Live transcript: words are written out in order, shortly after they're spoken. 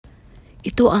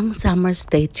Ito ang Samar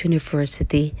State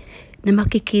University na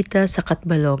makikita sa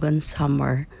Catbalogan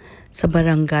Samar sa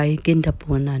Barangay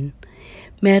Guindapunan.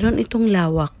 Meron itong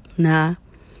lawak na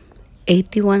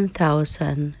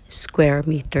 81,000 square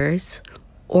meters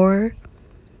or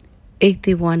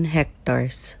 81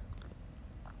 hectares.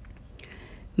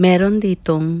 Meron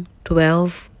ditong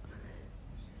 12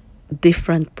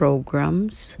 different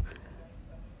programs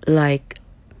like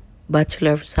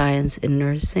Bachelor of Science in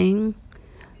Nursing,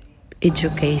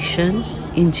 Education,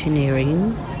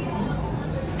 Engineering,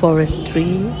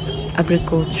 Forestry,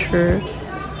 Agriculture,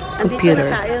 Computer.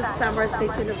 Andito na tayo sa Samar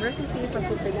State University.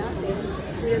 Papunta natin.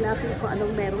 Tignan natin kung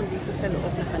anong meron dito sa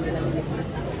loob ng kanilang campus.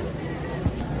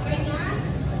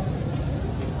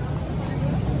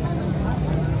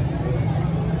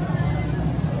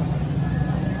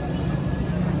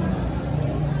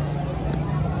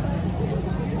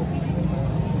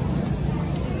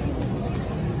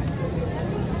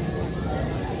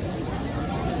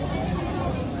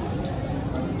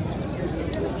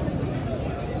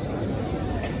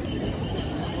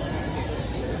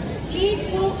 Please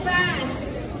move fast.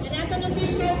 And ato ng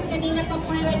officials, kanina pa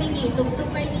po ready. Tugtog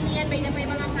pa yan, may na may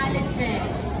mga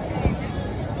colleges.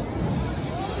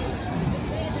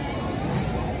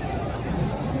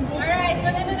 Alright,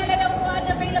 kung ano na lang po ang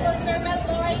available, Sir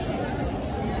Melboy.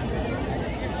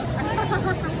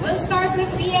 We'll start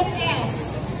with PSS.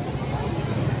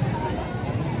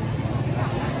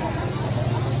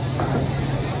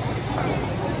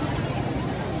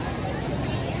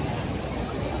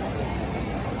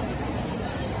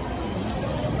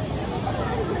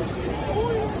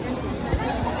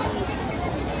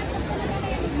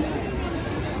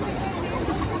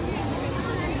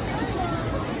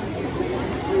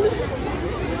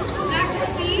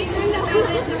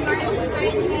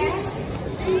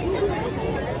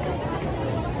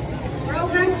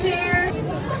 Program chair.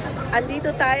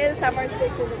 Andito tayo sa Samar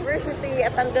State University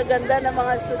at ang gaganda ng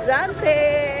mga estudyante.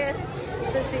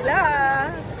 Ito sila.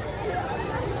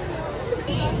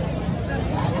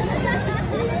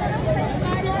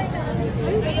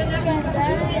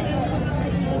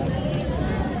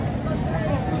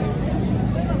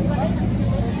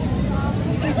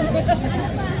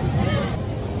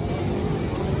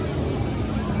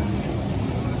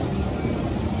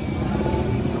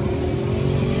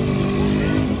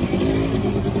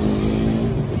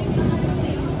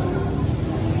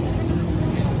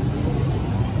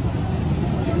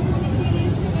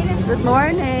 Good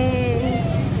morning!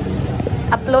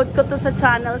 Upload ko to sa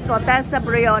channel ko, Tessa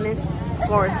Briones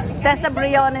Course. Tessa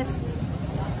Briones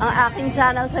ang aking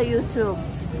channel sa YouTube.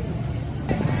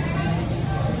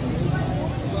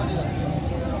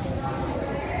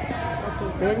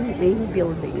 Then main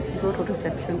building, siguro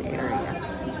reception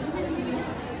area.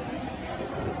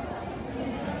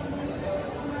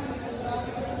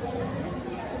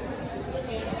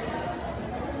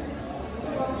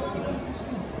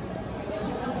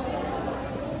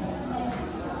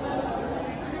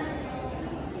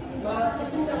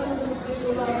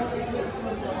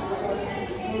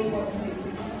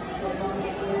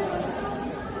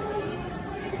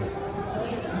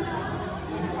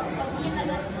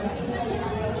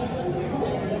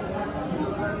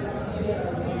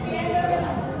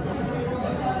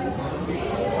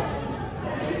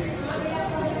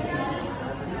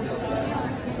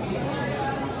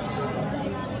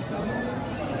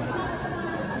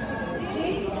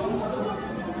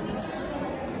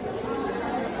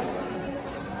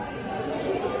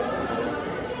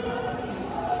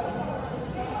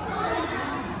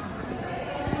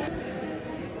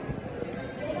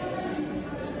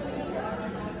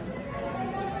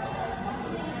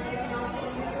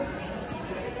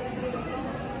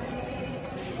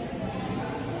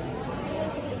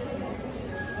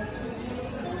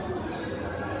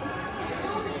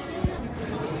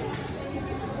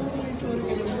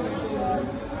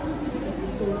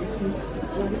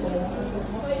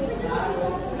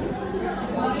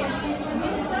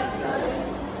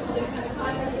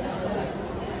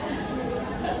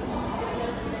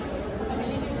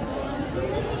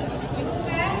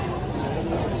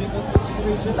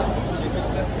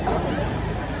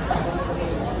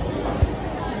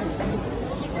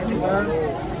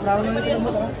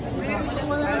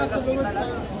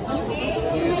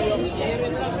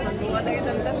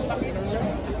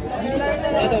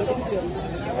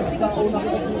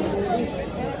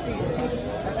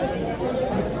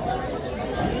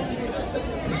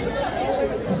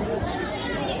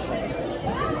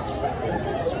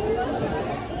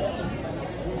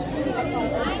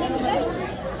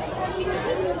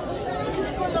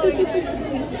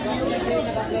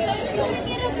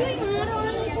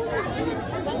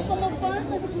 Bang kumabang.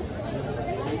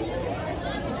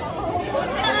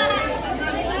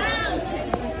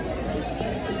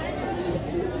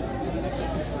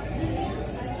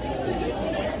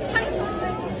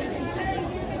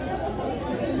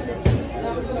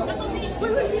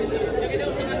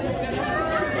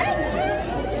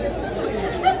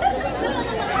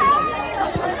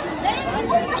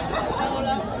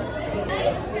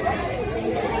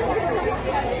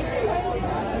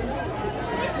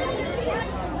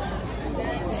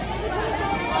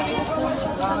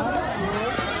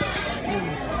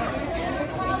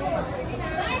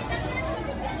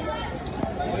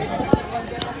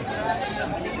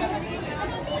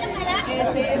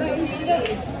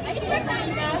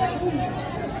 Thank you.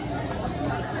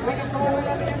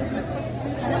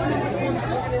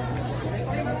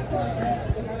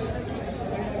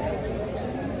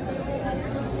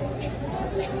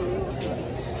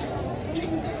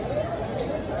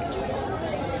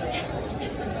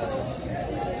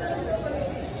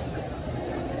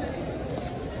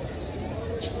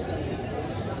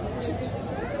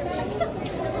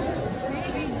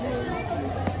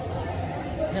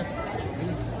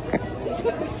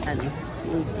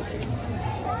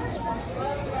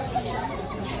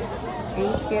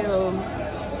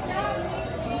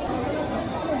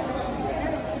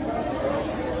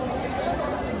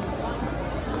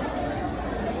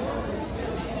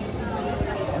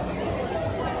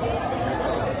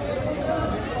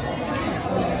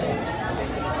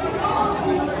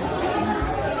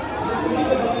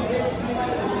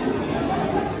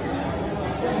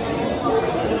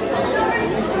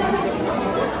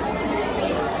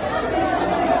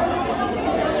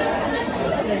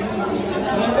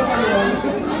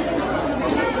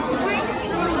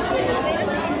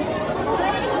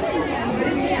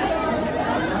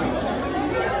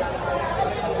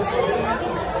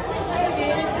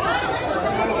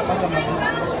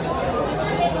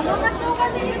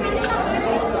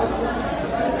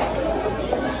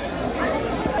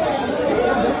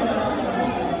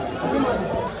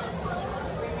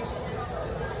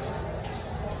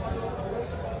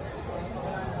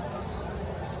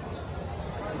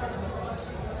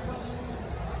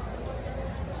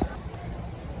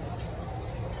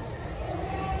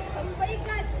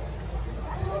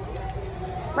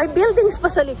 May buildings pa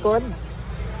sa likod.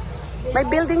 May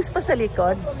buildings pa sa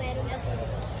likod.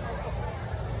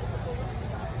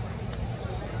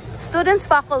 Students,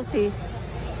 faculty.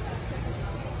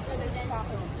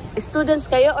 Students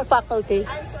kayo or faculty?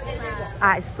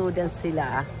 Students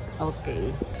sila.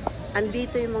 Okay.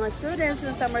 Andito yung mga students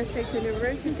ng Samar State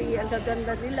University. Ang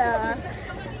gaganda nila.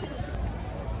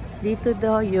 Dito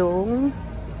daw yung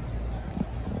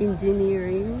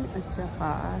engineering at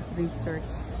saka research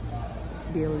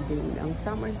building ng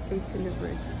Samar State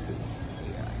University.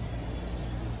 Ayan.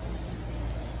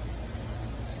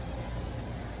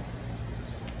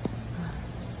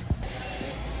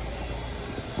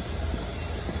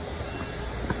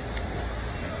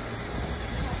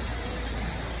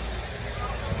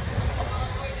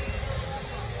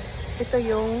 Ito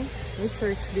yung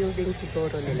research building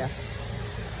siguro nila.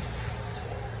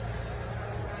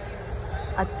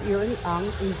 At yun ang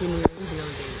engineering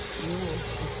building. Yun,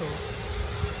 ito.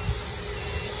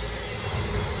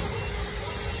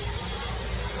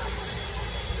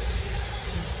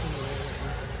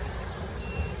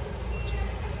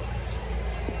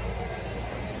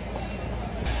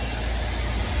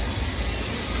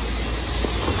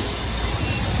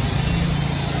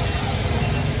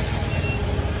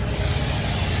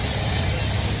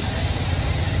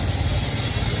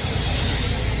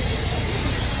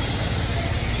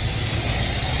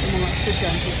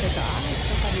 Studyante sa taas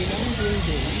sa kanilang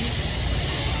building.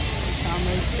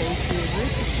 Samar State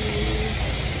University.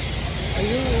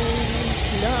 Ayun,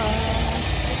 sila.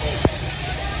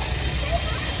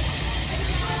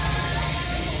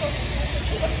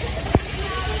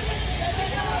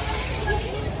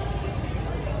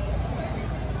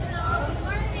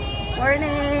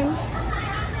 Morning!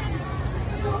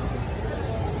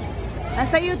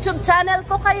 Nasa YouTube channel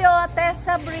ko kayo,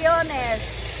 Tessa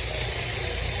Briones.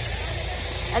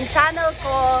 Ang channel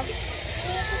ko,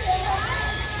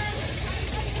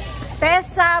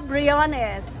 Tessa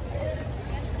Briones.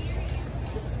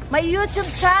 My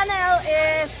YouTube channel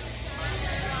is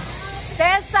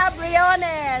Tessa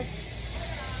Briones.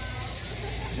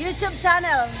 YouTube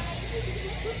channel.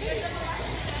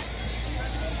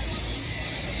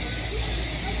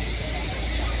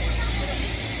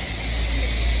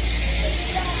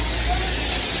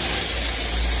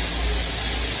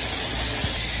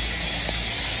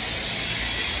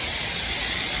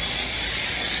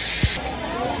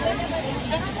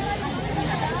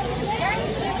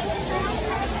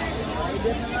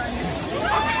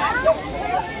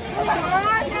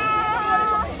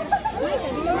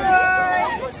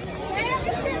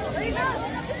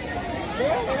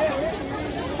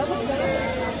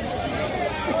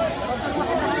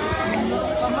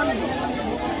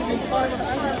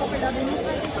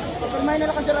 Pagmay na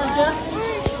lang ka siya.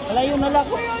 Malayo na lang.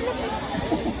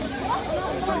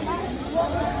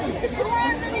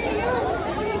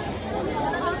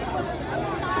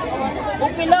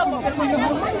 Okay lang.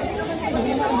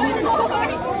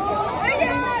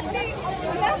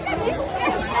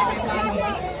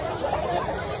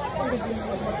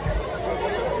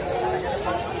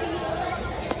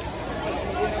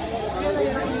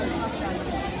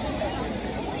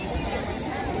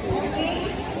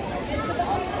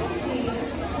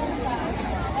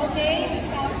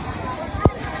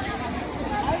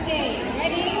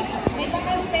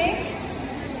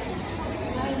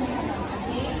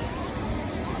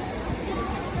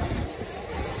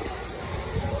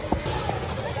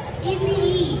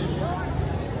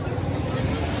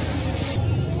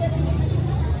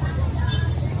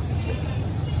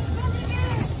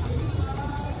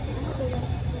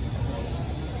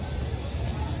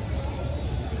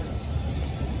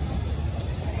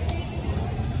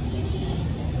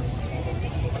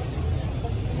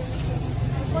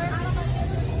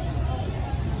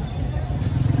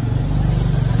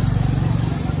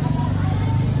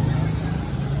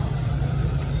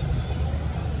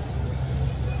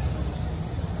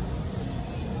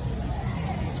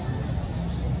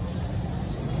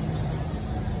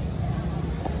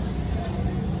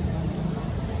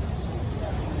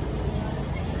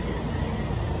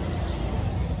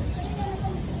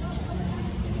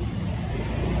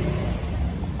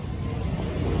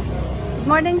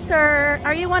 morning, sir.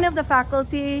 Are you one of the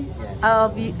faculty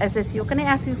of SSU? Can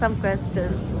I ask you some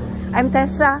questions? I'm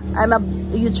Tessa. I'm a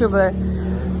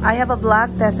YouTuber. I have a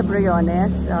blog, Tessa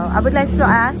Briones. I would like to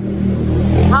ask,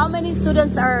 how many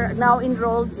students are now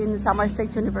enrolled in Samar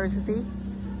State University?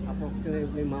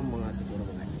 Approximately, ma'am, mga siguro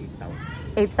mga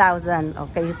 8,000. 8,000.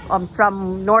 Okay.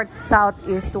 From north, south,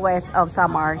 east, west of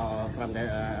Samar. From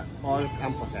the all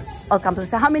campuses. All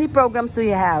campuses. How many programs do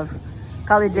you have?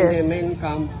 Colleges? In the main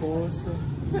campus,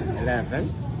 11.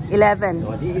 11.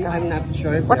 No, I'm not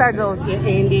sure. What are those?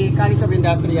 In the College of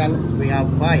Industrial, we have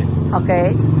 5.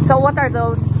 Okay. So what are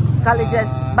those colleges?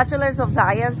 Bachelors of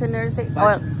Science in Nursing?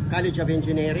 College of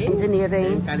Engineering.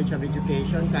 Engineering. College of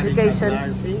Education. College Education,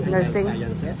 of Nursing.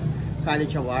 And Sciences.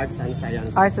 College of Arts and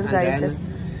Sciences. Arts and Sciences.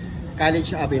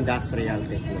 College of Industrial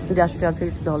Technology. Industrial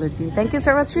Technology. Thank you,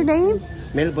 sir. What's your name?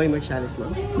 Melboy Marciales,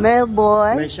 ma'am.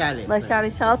 Melboy. Marciales.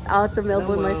 Marciales. Shout out to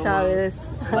Melboy Hello, ma'am. Marciales.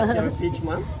 What's your pitch,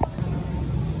 ma'am?